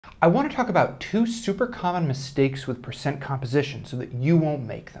I want to talk about two super common mistakes with percent composition so that you won't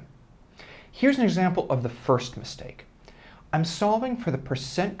make them. Here's an example of the first mistake. I'm solving for the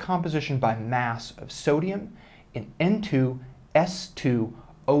percent composition by mass of sodium in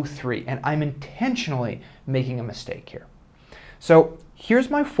N2S2O3, and I'm intentionally making a mistake here. So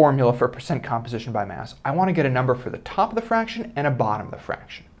here's my formula for percent composition by mass. I want to get a number for the top of the fraction and a bottom of the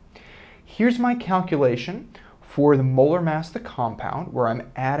fraction. Here's my calculation for the molar mass of the compound, where I'm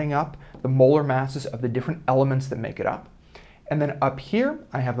adding up the molar masses of the different elements that make it up. And then up here,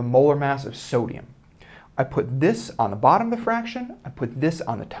 I have the molar mass of sodium. I put this on the bottom of the fraction, I put this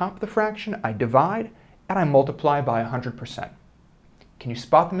on the top of the fraction, I divide, and I multiply by 100%. Can you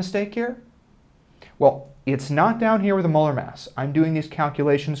spot the mistake here? Well, it's not down here with the molar mass. I'm doing these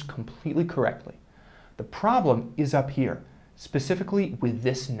calculations completely correctly. The problem is up here, specifically with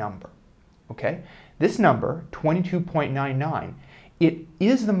this number. Okay? This number, 22.99, it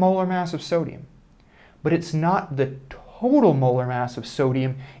is the molar mass of sodium, but it's not the total molar mass of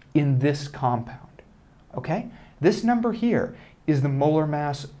sodium in this compound. Okay? This number here is the molar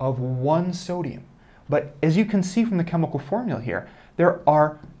mass of one sodium. But as you can see from the chemical formula here, there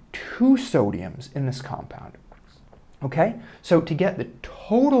are two sodiums in this compound. Okay? So to get the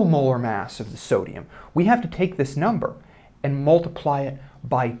total molar mass of the sodium, we have to take this number and multiply it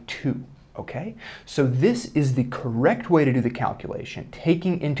by 2. Okay? So this is the correct way to do the calculation,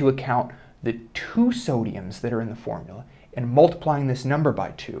 taking into account the two sodiums that are in the formula and multiplying this number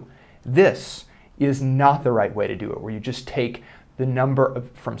by 2. This is not the right way to do it, where you just take the number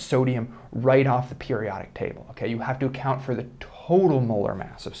from sodium right off the periodic table. Okay? You have to account for the total molar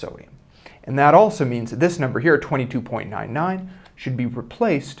mass of sodium. And that also means that this number here, 22.99, should be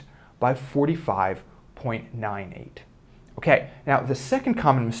replaced by 45.98. Okay, now the second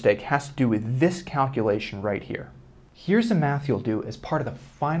common mistake has to do with this calculation right here. Here's the math you'll do as part of the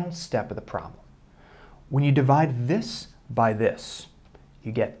final step of the problem. When you divide this by this,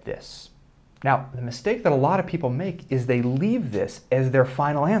 you get this. Now, the mistake that a lot of people make is they leave this as their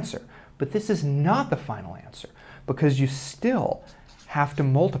final answer, but this is not the final answer because you still have to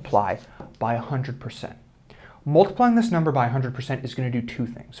multiply by 100%. Multiplying this number by 100% is going to do two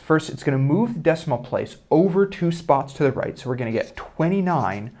things. First, it's going to move the decimal place over 2 spots to the right, so we're going to get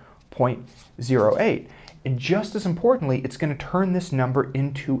 29.08. And just as importantly, it's going to turn this number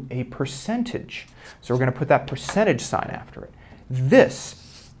into a percentage. So we're going to put that percentage sign after it.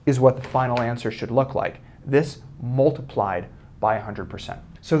 This is what the final answer should look like. This multiplied by 100%.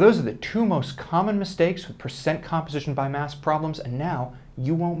 So those are the two most common mistakes with percent composition by mass problems, and now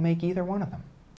you won't make either one of them.